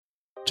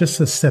just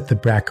to set the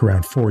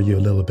background for you a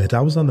little bit,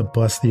 I was on the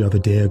bus the other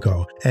day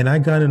ago, and I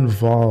got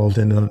involved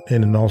in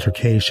an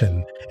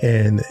altercation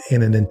in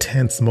an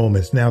intense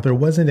moment. Now, there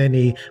was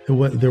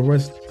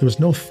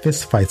no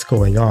fist fights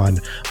going on,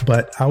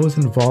 but I was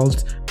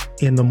involved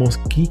in the most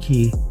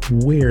geeky,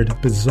 weird,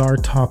 bizarre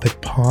topic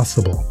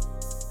possible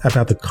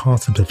about the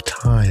concept of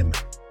time.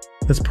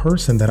 This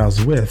person that I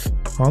was with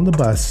on the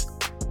bus,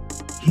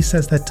 he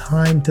says that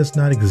time does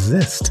not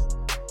exist.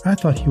 I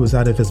thought he was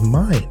out of his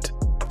mind.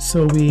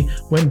 So we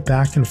went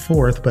back and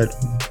forth, but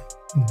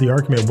the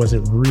argument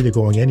wasn't really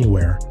going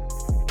anywhere.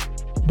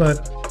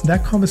 But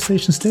that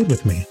conversation stayed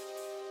with me.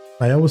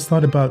 I always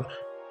thought about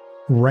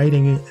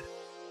writing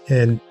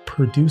and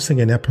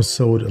producing an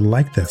episode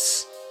like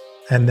this.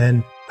 And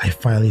then I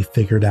finally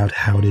figured out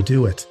how to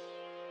do it.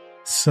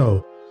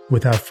 So,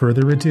 without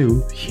further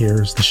ado,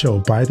 here's the show.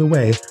 By the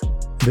way,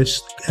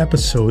 this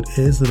episode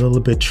is a little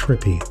bit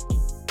trippy.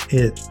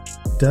 It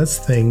does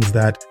things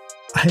that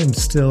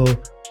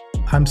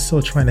I'm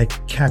still trying to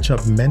catch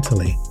up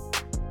mentally.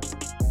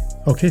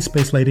 Okay,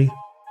 Space Lady,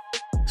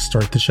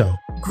 start the show.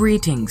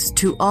 Greetings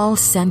to all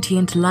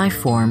sentient life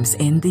forms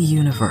in the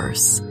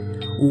universe.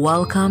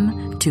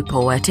 Welcome to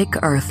Poetic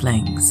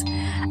Earthlings,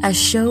 a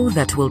show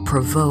that will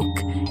provoke,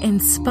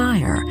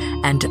 inspire,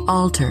 and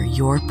alter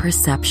your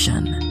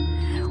perception.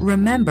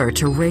 Remember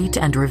to rate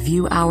and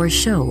review our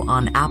show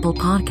on Apple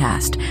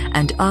Podcast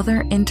and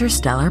other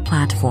interstellar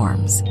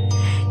platforms.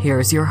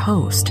 Here's your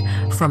host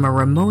from a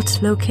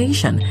remote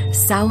location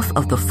south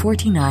of the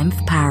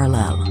 49th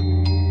parallel,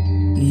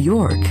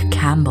 York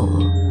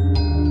Campbell.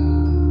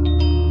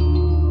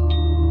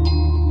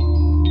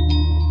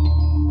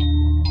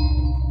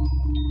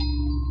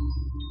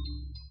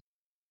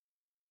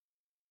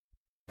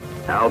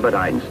 Albert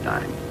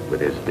Einstein,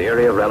 with his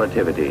theory of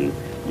relativity,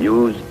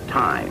 used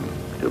time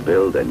to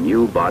build a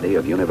new body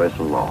of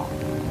universal law.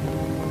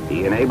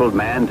 He enabled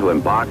man to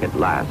embark at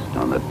last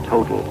on the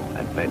total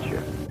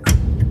adventure.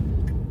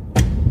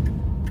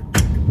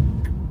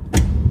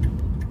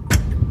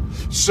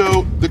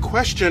 So the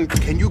question,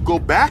 can you go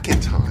back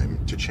in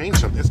time to change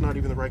something? That's not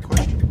even the right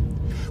question.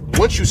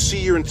 Once you see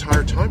your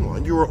entire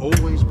timeline, you are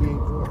always being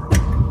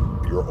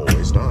born. You're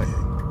always dying.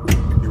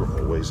 You're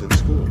always in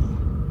school.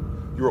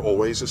 You're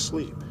always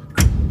asleep.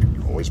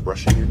 You're always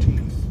brushing your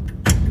teeth.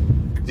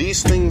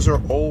 These things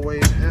are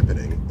always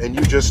happening, and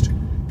you just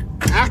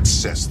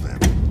access them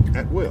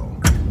at will.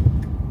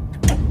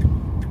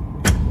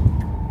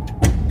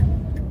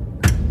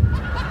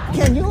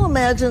 Can you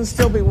imagine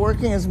still be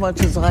working as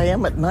much as I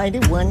am at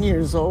 91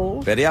 years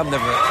old? Betty, I've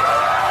never...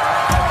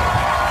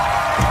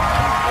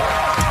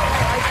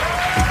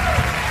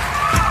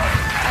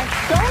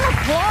 Don't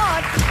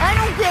applaud. I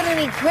don't get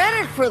any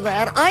credit for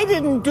that. I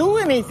didn't do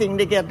anything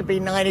to get to be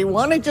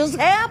 91. It just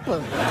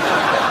happened.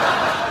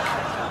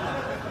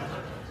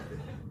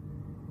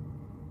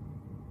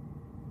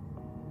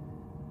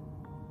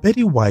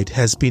 Betty White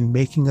has been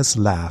making us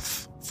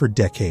laugh for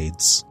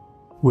decades.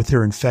 With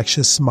her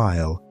infectious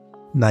smile,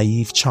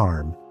 naive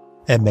charm,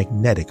 and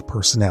magnetic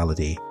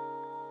personality.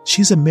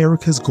 She's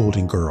America's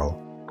golden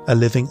girl, a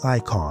living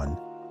icon.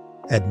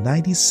 At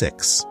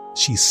 96,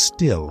 she's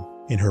still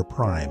in her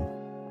prime.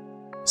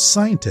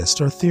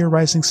 Scientists are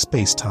theorizing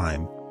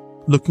space-time,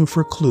 looking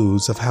for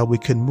clues of how we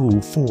can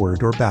move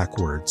forward or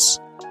backwards.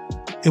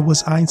 It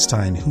was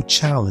Einstein who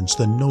challenged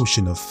the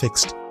notion of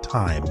fixed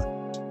time.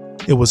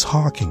 It was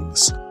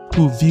Hawkins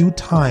who viewed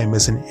time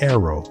as an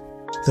arrow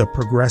that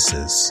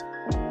progresses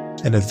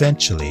and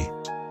eventually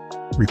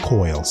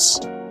recoils.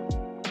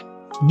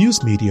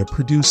 News media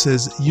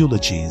produces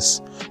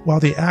eulogies while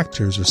the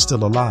actors are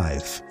still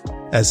alive.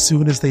 As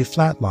soon as they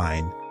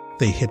flatline,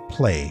 they hit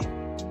play.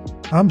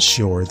 I'm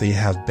sure they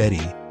have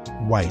Betty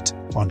White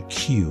on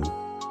cue.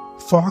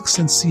 Fox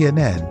and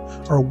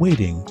CNN are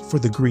waiting for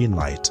the green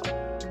light.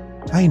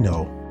 I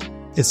know,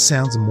 it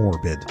sounds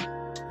morbid,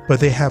 but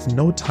they have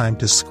no time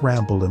to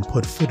scramble and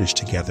put footage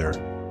together.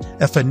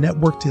 If a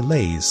network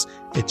delays,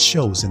 it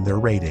shows in their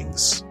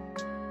ratings.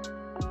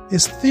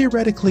 It's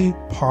theoretically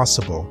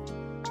possible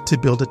to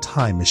build a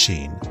time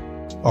machine.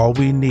 All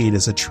we need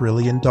is $1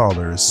 trillion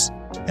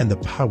and the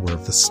power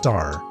of the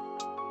star.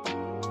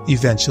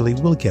 Eventually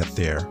we'll get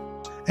there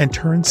and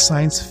turn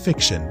science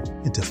fiction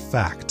into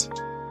fact.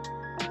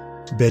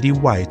 Betty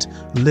White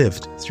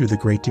lived through the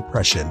Great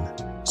Depression,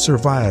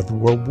 survived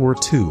World War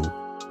II,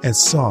 and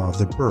saw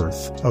the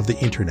birth of the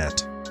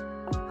Internet.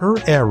 Her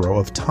arrow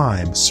of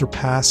time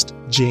surpassed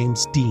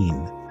James Dean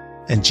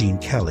and Gene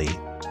Kelly.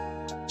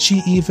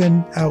 She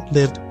even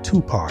outlived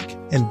Tupac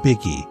and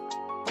Biggie.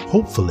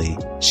 Hopefully,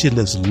 she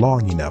lives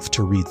long enough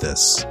to read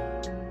this.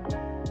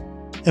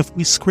 If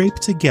we scrape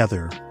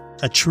together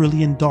 $1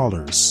 trillion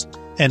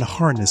and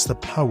harness the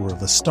power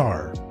of a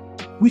star,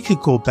 we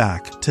could go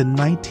back to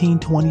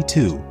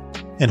 1922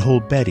 and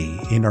hold Betty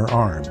in our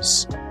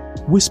arms,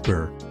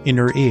 whisper in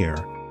her ear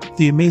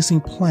the amazing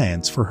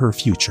plans for her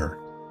future.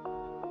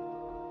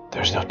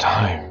 There's no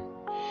time.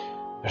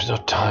 There's no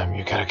time.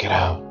 You gotta get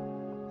out.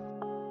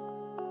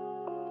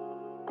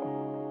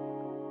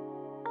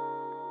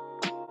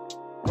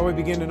 Well, we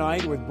begin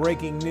tonight with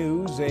breaking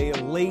news. A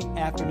late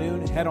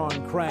afternoon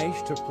head-on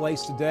crash took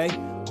place today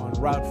on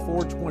Route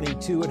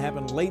 422. It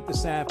happened late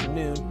this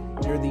afternoon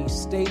near the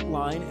state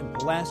line in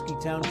Pulaski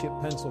Township,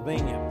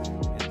 Pennsylvania.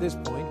 At this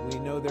point, we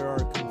know there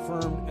are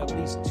confirmed at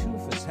least 2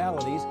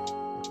 fatalities.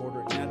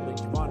 Reporter Natalie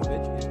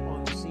Jovanovic is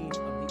on the scene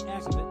of the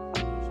accident.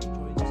 She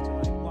joins us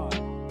tonight live.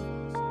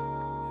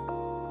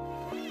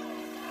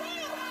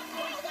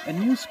 A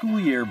new school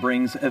year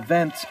brings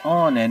events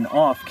on and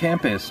off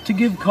campus to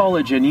give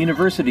college and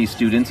university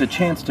students a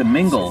chance to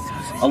mingle.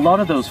 A lot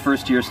of those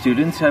first-year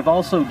students have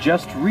also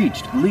just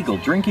reached legal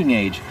drinking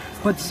age,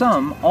 but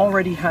some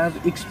already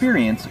have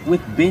experience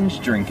with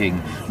binge drinking,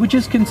 which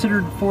is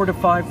considered 4 to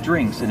 5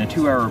 drinks in a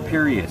 2-hour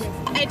period.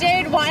 I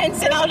did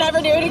once and I'll never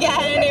do it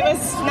again. It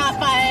was not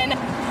fun.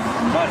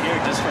 I'm not here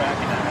just for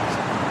academics.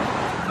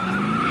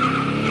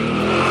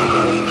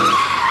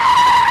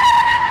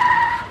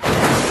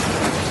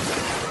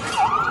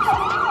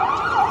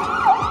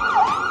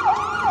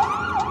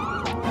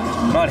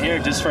 I'm not here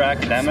just for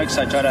academics.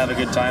 I try to have a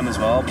good time as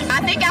well.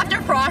 I think after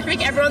Frosh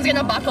Week, everyone's going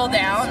to buckle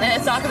down, and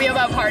it's not going to be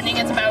about partying,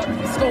 it's about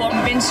school.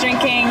 Binge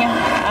drinking,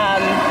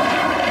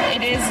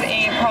 it is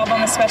a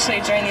problem, especially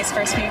during these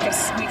first few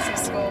weeks of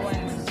school.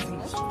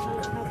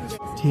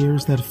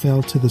 Tears that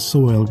fell to the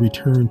soil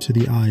returned to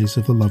the eyes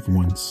of the loved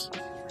ones,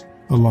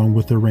 along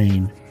with the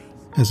rain,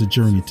 as a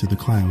journey to the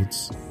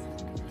clouds.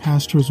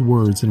 Pastor's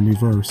words in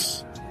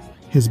reverse,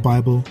 his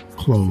Bible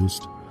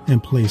closed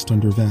and placed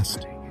under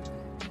vest.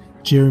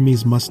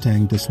 Jeremy's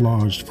Mustang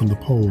dislodged from the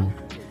pole,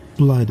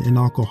 blood and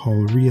alcohol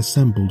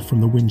reassembled from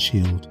the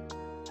windshield.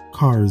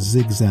 Cars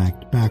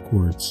zigzagged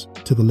backwards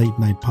to the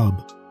late-night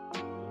pub,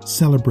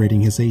 celebrating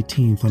his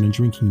 18th on a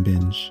drinking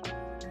binge.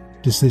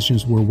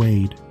 Decisions were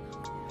weighed,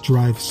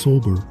 drive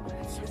sober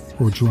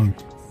or drunk.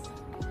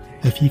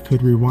 If he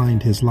could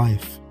rewind his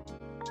life,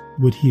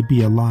 would he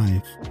be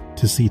alive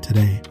to see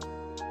today?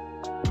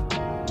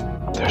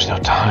 There's no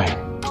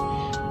time.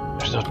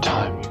 There's no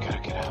time. You gotta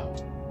get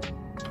out.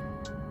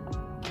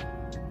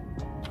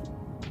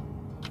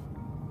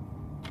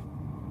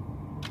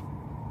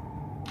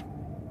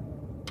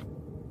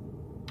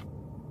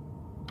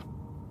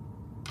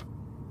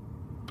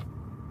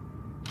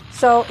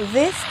 So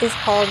this is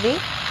called the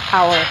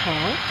hour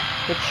hand,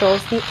 which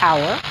shows the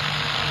hour.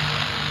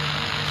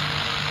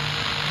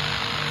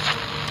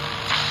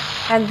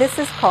 And this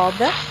is called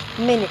the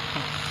minute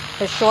hand.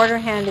 The shorter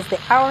hand is the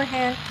hour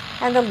hand,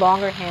 and the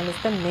longer hand is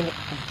the minute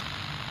hand.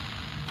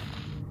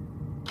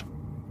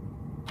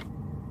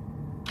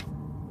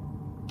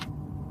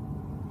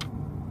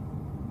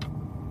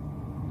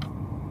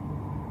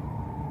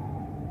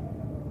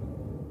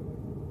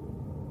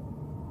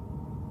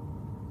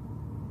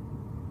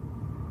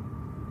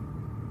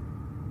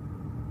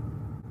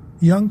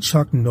 Young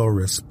Chuck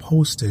Norris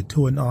posted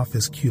to an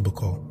office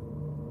cubicle.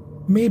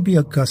 Maybe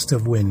a gust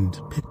of wind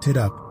picked it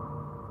up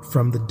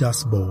from the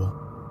dust bowl,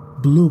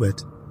 blew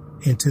it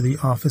into the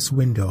office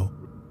window,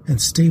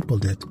 and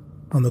stapled it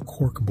on the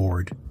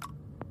corkboard.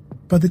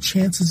 But the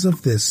chances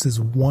of this is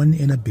 1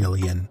 in a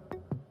billion,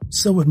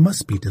 so it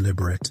must be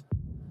deliberate.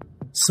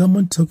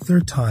 Someone took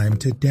their time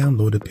to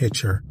download a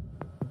picture,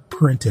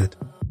 print it,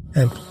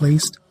 and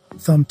placed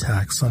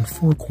thumbtacks on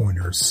 4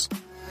 corners.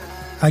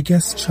 I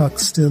guess Chuck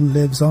still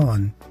lives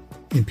on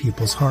in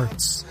people's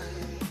hearts,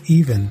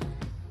 even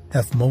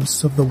if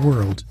most of the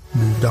world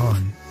moved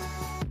on.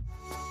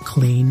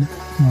 Clean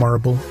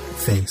marble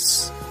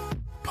face,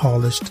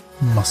 polished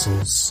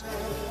muscles,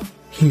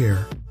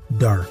 hair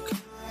dark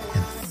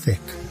and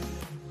thick.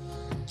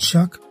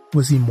 Chuck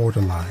was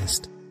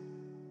immortalized.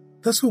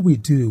 That's what we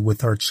do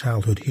with our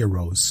childhood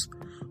heroes.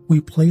 We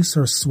place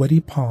our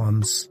sweaty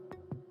palms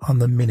on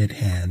the minute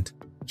hand,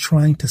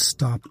 trying to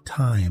stop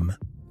time.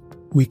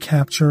 We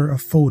capture a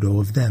photo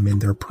of them in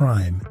their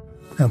prime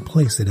and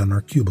place it on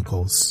our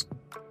cubicles.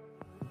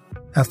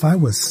 If I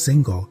was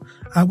single,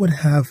 I would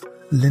have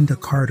Linda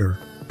Carter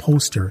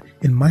poster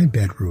in my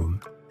bedroom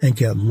and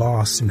get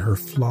lost in her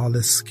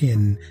flawless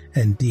skin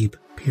and deep,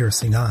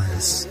 piercing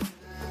eyes.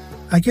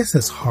 I guess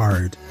it's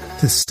hard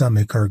to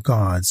stomach our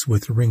gods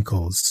with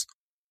wrinkles,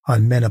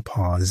 on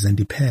menopause and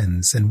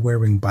depends and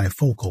wearing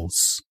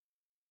bifocals.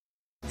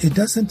 It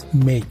doesn't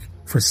make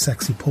for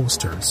sexy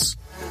posters.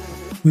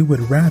 We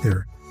would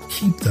rather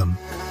keep them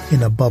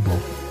in a bubble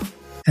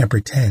and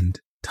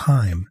pretend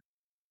time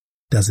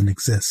doesn't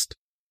exist.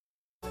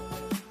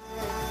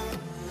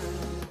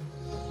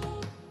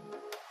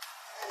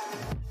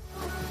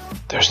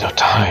 There's no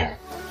time.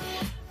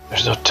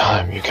 There's no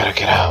time. You gotta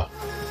get out.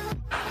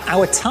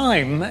 Our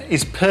time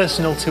is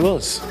personal to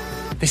us.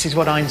 This is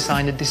what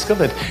Einstein had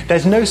discovered.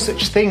 There's no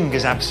such thing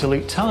as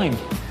absolute time.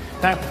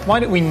 Now, why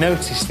don't we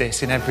notice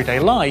this in everyday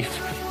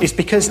life? It's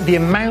because the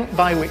amount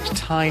by which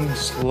time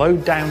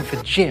slowed down for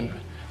Jim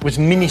was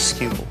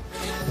minuscule,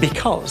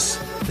 because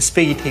the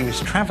speed he was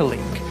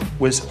travelling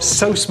was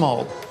so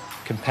small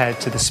compared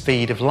to the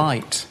speed of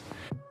light.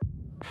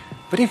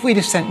 But if we'd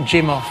have sent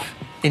Jim off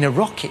in a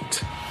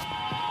rocket,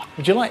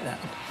 would you like that?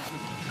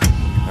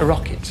 A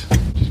rocket,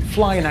 just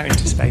flying out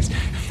into space.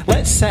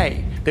 Let's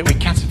say that we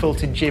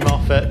catapulted Jim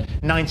off at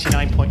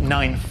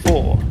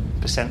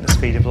 99.94% the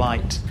speed of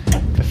light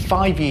for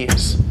 5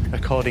 years,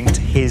 according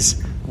to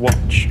his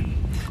watch.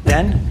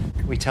 Then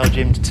we tell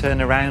Jim to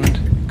turn around,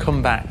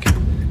 come back.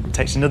 It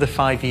takes another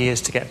 5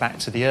 years to get back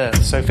to the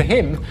Earth. So for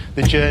him,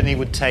 the journey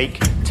would take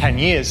 10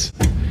 years.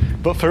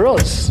 But for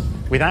us,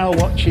 with our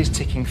watches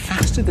ticking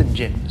faster than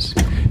Jim's,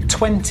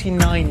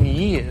 29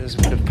 years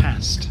would have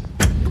passed.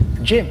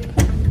 Jim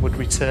would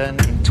return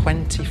in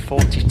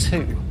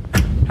 2042,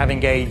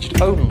 having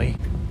aged only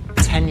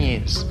 10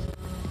 years.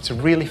 It's a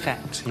real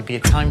effect. He'd be a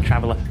time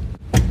traveller.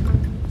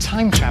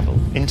 Time travel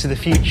into the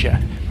future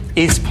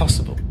is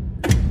possible.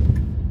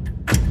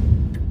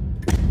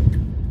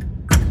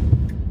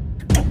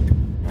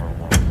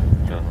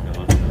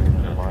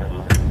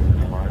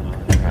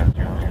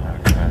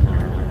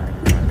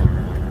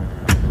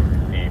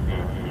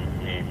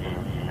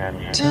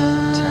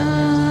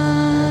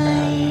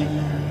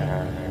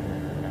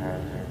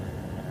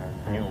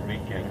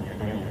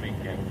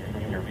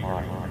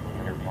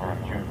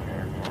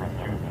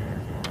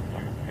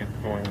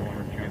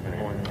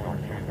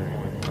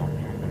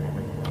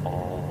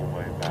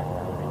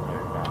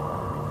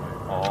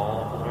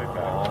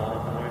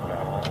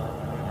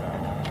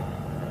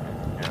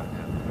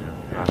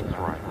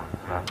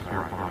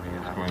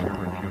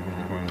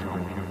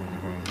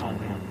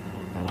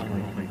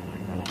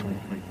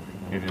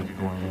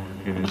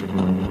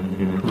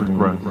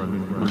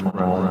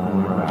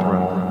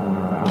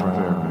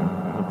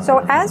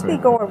 So as we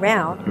go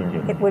around,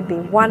 it would be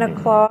 1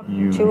 o'clock,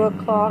 2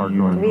 o'clock,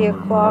 3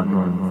 o'clock,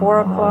 4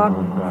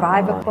 o'clock,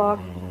 5 o'clock,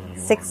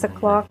 6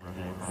 o'clock,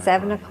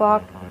 7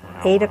 o'clock,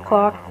 8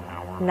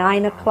 o'clock,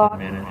 9 o'clock,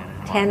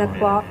 10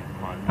 o'clock.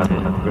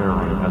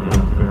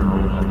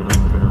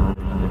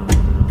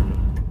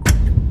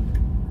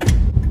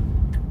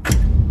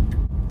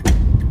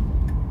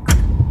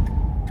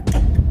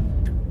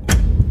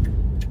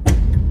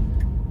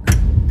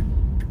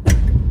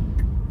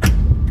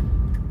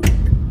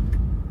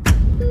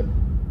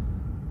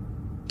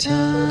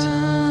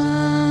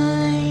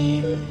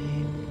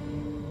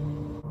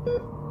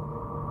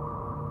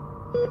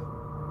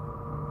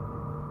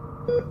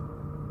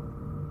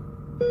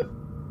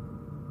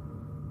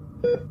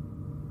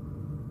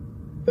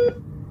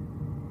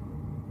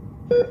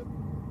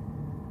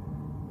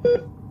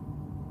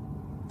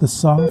 The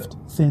soft,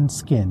 thin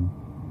skin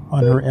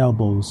on her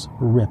elbows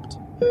ripped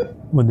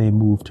when they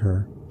moved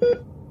her.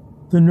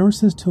 The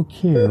nurses took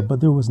care, but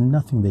there was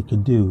nothing they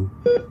could do.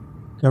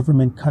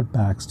 Government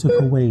cutbacks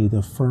took away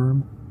the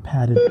firm,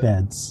 padded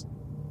beds.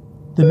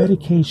 The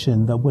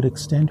medication that would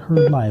extend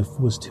her life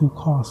was too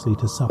costly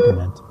to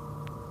supplement.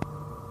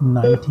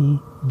 90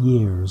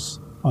 years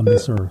on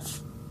this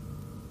earth.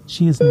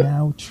 She is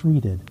now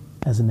treated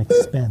as an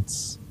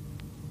expense.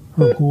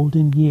 Her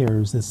golden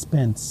years is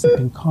spent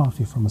sipping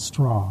coffee from a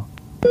straw.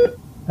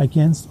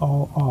 Against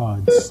all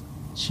odds,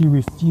 she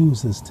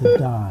refuses to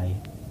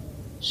die.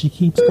 She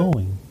keeps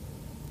going,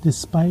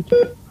 despite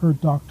her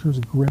doctor's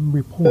grim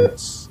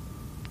reports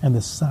and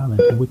the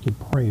silent and wicked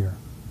prayer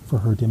for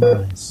her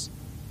demise.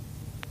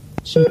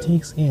 She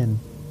takes in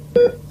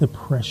the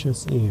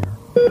precious air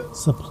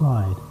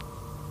supplied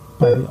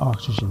by the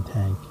oxygen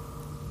tank.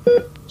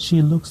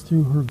 She looks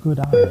through her good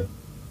eye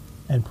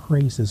and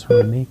praises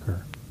her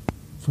Maker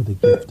for the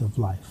gift of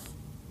life.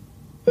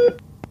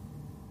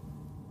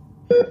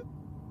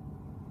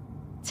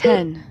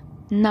 10,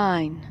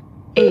 9,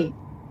 8,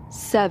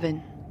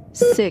 7,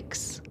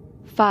 6,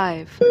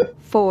 5,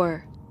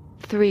 4,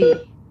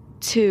 3,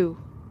 2,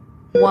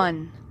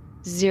 1,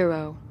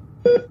 0.